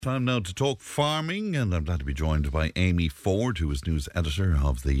Time now to talk farming, and I'm glad to be joined by Amy Forde, who is news editor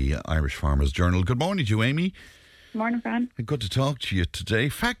of the Irish Farmers Journal. Good morning to you, Amy. Morning, Fran. Good to talk to you today.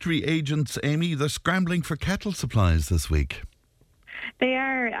 Factory agents, Amy, they're scrambling for cattle supplies this week. They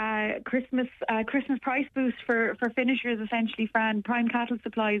are Christmas price boost for finishers, essentially, Fran. Prime cattle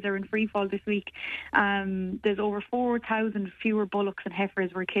supplies are in free fall this week. There's over 4,000 fewer bullocks and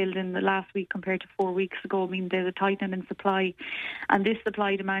heifers were killed in the last week compared to 4 weeks ago. I mean, there's a tightening in supply. And this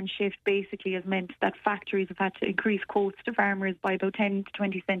supply-demand shift basically has meant that factories have had to increase quotes to farmers by about 10 to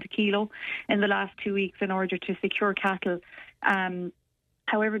 20 cents a kilo in the last 2 weeks in order to secure cattle.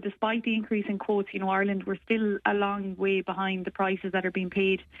 However, despite the increase in quotes, Ireland, we're still a long way behind the prices that are being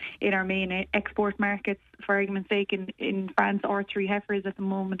paid in our main export markets. For argument's sake, in France, R3 heifers at the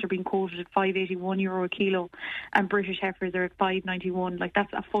moment are being quoted at €5.81 a kilo, and British heifers are at €5.91.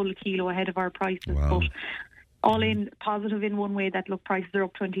 That's a full kilo ahead of our prices. Wow. But all in positive in one way that prices are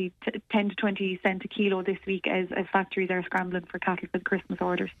up 10 to 20 cents a kilo this week as factories are scrambling for cattle for the Christmas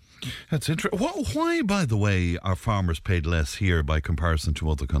orders. That's interesting. Why, by the way, are farmers paid less here by comparison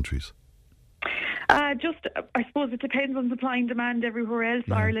to other countries? I suppose it depends on supply and demand everywhere else.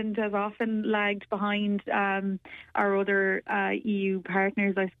 Yeah. Ireland has often lagged behind our other EU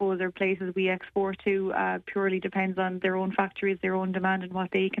partners, I suppose, or places we export to. Purely depends on their own factories, their own demand and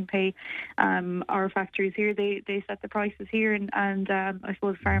what they can pay. Our factories here, they set the prices here, and I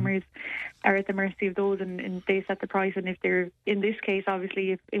suppose farmers are at the mercy of those, and they set the price. And if they're, in this case,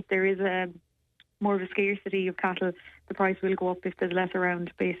 obviously, if there is more of a scarcity of cattle, the price will go up if there's less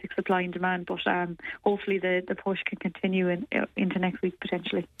around basic supply and demand. But hopefully the push can continue into next week,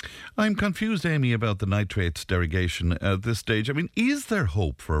 potentially. I'm confused, Amy, about the nitrates derogation at this stage. I mean, is there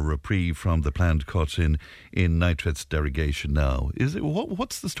hope for a reprieve from the planned cut in nitrates derogation now?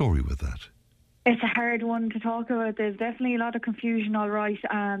 What's the story with that? It's a hard one to talk about. There's definitely a lot of confusion, all right.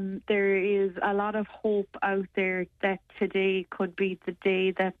 There is a lot of hope out there that today could be the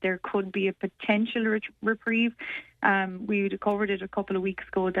day that there could be a potential reprieve. We covered it a couple of weeks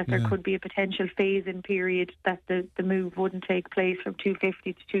ago that there could be a potential phase-in period that the move wouldn't take place from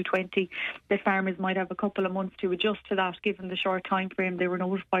 250 to 220. The farmers might have a couple of months to adjust to that given the short time frame they were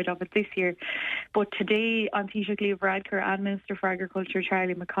notified of it this year. But today, on Taoiseach Leo Varadkar and Minister for Agriculture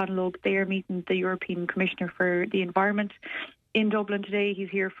Charlie McConalogue, they are meeting the European Commissioner for the Environment in Dublin today. He's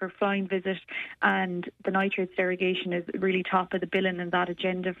here for a flying visit, and the nitrates derogation is really top of the billing in that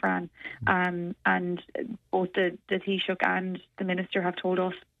agenda, Fran. And both the Taoiseach and the Minister have told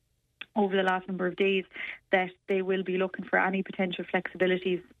us over the last number of days that they will be looking for any potential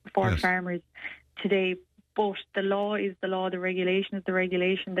flexibilities for farmers today. But the law is the law, the regulation is the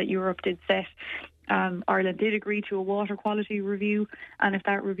regulation that Europe did set. Ireland did agree to a water quality review, and if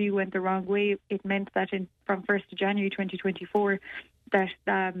that review went the wrong way, it meant that from 1st of January 2024 that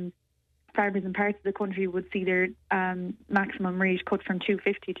farmers in parts of the country would see their maximum rate cut from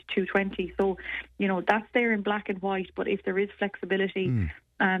 250 to 220. So, that's there in black and white, but if there is flexibility,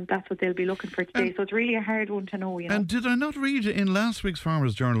 that's what they'll be looking for today. So it's really a hard one to know. And did I not read in last week's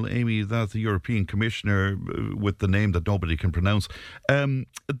Farmers Journal, Amy, that the European Commissioner, with the name that nobody can pronounce,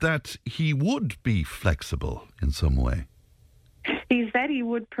 that he would be flexible in some way? He said he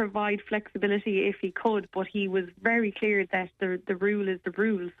would provide flexibility if he could, but he was very clear that the rule is the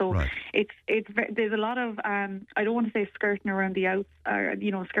rule. So there's a lot of I don't want to say skirting around the outs, or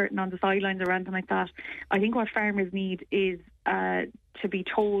skirting on the sidelines or anything like that. I think what farmers need is to be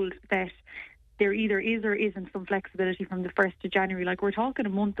told that there either is or isn't some flexibility from the 1st of January. Like, we're talking a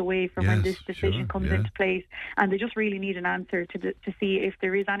month away from when this decision comes into place, and they just really need an answer to see if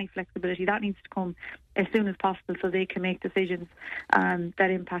there is any flexibility. That needs to come as soon as possible so they can make decisions that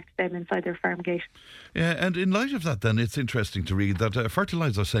impact them inside their farm gate. Yeah, and in light of that then, it's interesting to read that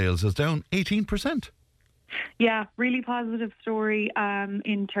fertiliser sales is down 18%. Yeah, really positive story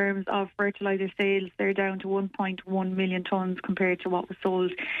in terms of fertiliser sales. They're down to 1.1 million tonnes compared to what was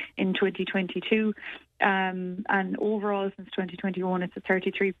sold in 2022. And overall, since 2021, it's a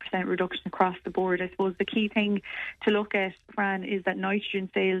 33% reduction across the board. I suppose the key thing to look at, Fran, is that nitrogen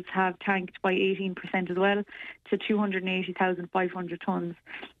sales have tanked by 18% as well to 280,500 tonnes.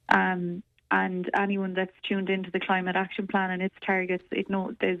 And anyone that's tuned into the Climate Action Plan and its targets,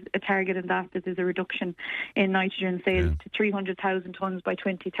 there's a target in that there's a reduction in nitrogen sales to 300,000 tonnes by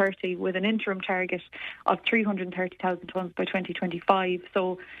 2030, with an interim target of 330,000 tonnes by 2025.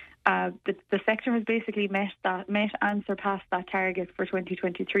 So the sector has basically met and surpassed that target for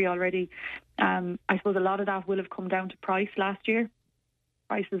 2023 already. I suppose a lot of that will have come down to price last year.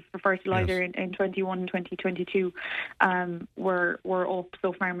 prices for fertiliser in 21 and 2022 were up,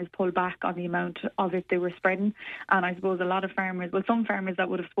 so farmers pulled back on the amount of it they were spreading. And I suppose a lot of farmers, some farmers that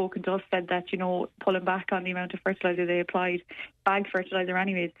would have spoken to us said that, pulling back on the amount of fertiliser they applied, bagged fertiliser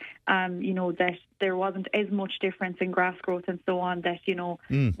anyways, that there wasn't as much difference in grass growth and so on, that,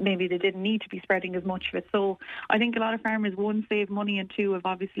 maybe they didn't need to be spreading as much of it. So I think a lot of farmers, one, save money, and two, have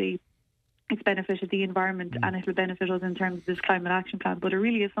obviously it's benefited the environment and it will benefit us in terms of this climate action plan. But it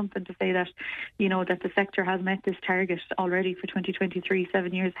really is something to say that, that the sector has met this target already for 2023,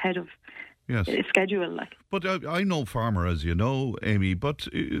 7 years ahead of schedule. But I know farmer, as you know, Amy, but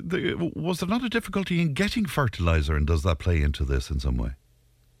was there not a difficulty in getting fertiliser, and does that play into this in some way?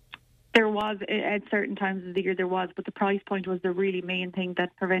 There was, at certain times of the year there was, but the price point was the really main thing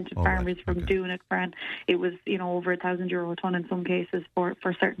that prevented farmers from doing it, Fran. It was, over €1,000 a tonne in some cases for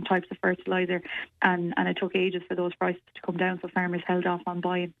certain types of fertiliser, and it took ages for those prices to come down, so farmers held off on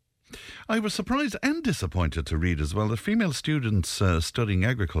buying. I was surprised and disappointed to read as well that female students studying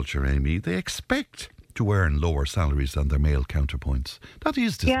agriculture, Amy, they expect to earn lower salaries than their male counterparts. That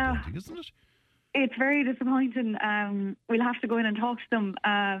is disappointing, isn't it? It's very disappointing. We'll have to go in and talk to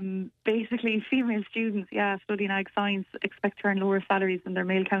them. Basically, female students, studying ag science expect to earn lower salaries than their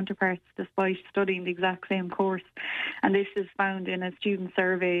male counterparts despite studying the exact same course. And this is found in a student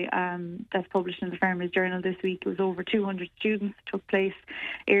survey that's published in the Farmers Journal this week. It was over 200 students, took place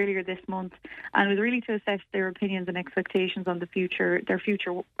earlier this month, and it was really to assess their opinions and expectations on the future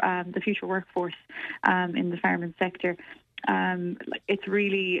workforce in the farming sector. It's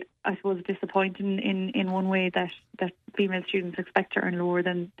really, I suppose, disappointing in one way that female students expect to earn lower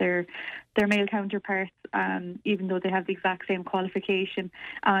than their male counterparts, even though they have the exact same qualification.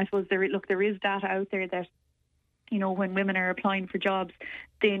 And I suppose there is data out there that, when women are applying for jobs,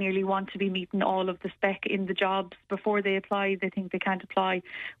 they nearly want to be meeting all of the spec in the jobs before they apply. They think they can't apply.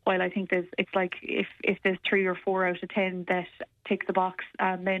 While I think it's like if there's 3 or 4 out of 10 that tick the box,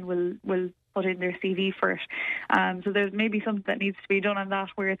 men will put in their CV for it. So there's maybe something that needs to be done on that.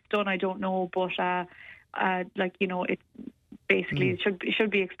 Where it's done, I don't know, but it basically it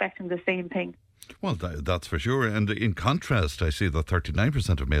should be expecting the same thing. Well, that's for sure. And in contrast, I see that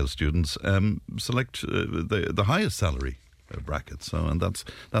 39% of male students select the highest salary bracket. So, and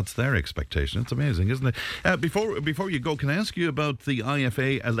that's their expectation. It's amazing, isn't it? Before you go, can I ask you about the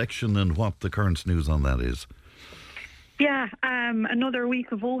IFA election and what the current news on that is? Yeah, another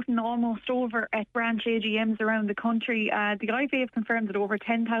week of voting almost over at branch AGMs around the country. The IFA have confirmed that over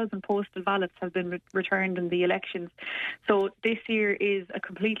 10,000 postal ballots have been returned in the elections. So this year is a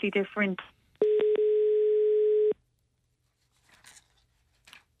completely different...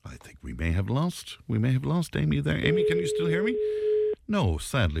 I think we may have lost Amy there. Amy, can you still hear me? No,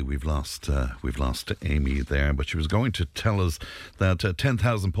 sadly we've lost Amy there, but she was going to tell us that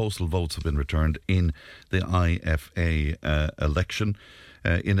 10,000 postal votes have been returned in the IFA election.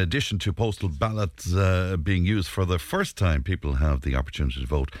 In addition to postal ballots being used for the first time, people have the opportunity to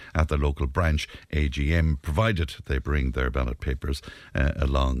vote at their local branch AGM, provided they bring their ballot papers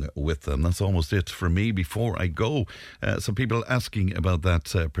along with them. That's almost it for me. Before I go, some people asking about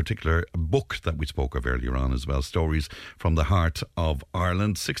that particular book that we spoke of earlier on as well, Stories from the Heart of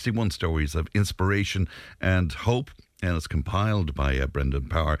Ireland, 61 stories of inspiration and hope. And it's compiled by Brendan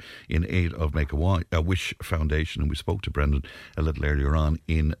Power in aid of Make a Wish Foundation. And we spoke to Brendan a little earlier on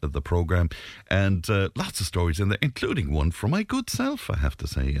in the programme. And lots of stories in there, including one for my good self, I have to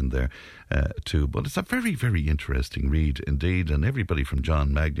say, in there too. But it's a very, very interesting read indeed. And everybody from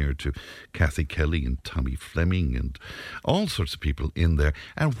John Magnier to Kathy Kelly and Tommy Fleming and all sorts of people in there.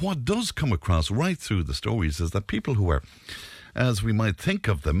 And what does come across right through the stories is that people who are, as we might think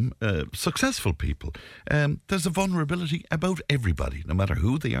of them, successful people, there's a vulnerability about everybody, no matter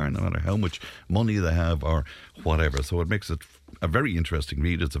who they are, no matter how much money they have or whatever. So it makes it a very interesting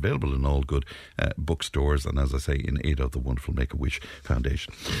read. It's available in all good bookstores and, as I say, in aid of the wonderful Make-A-Wish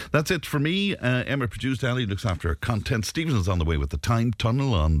Foundation. That's it for me. Emma produced, Ali looks after her content. Stephen is on the way with the Time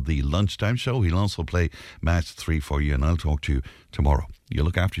Tunnel on the lunchtime show. He'll also play Match 3 for you, and I'll talk to you tomorrow. You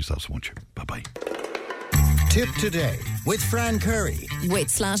look after yourselves, won't you? Bye-bye. Tip today with Fran Curry. With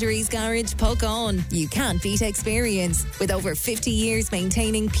Slattery's Garage, Puck On. You can't beat experience. With over 50 years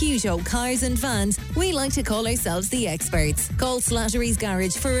maintaining Peugeot cars and vans, we like to call ourselves the experts. Call Slattery's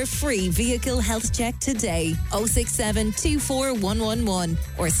Garage for a free vehicle health check today. 067 24111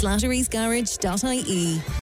 or slatterysgarage.ie.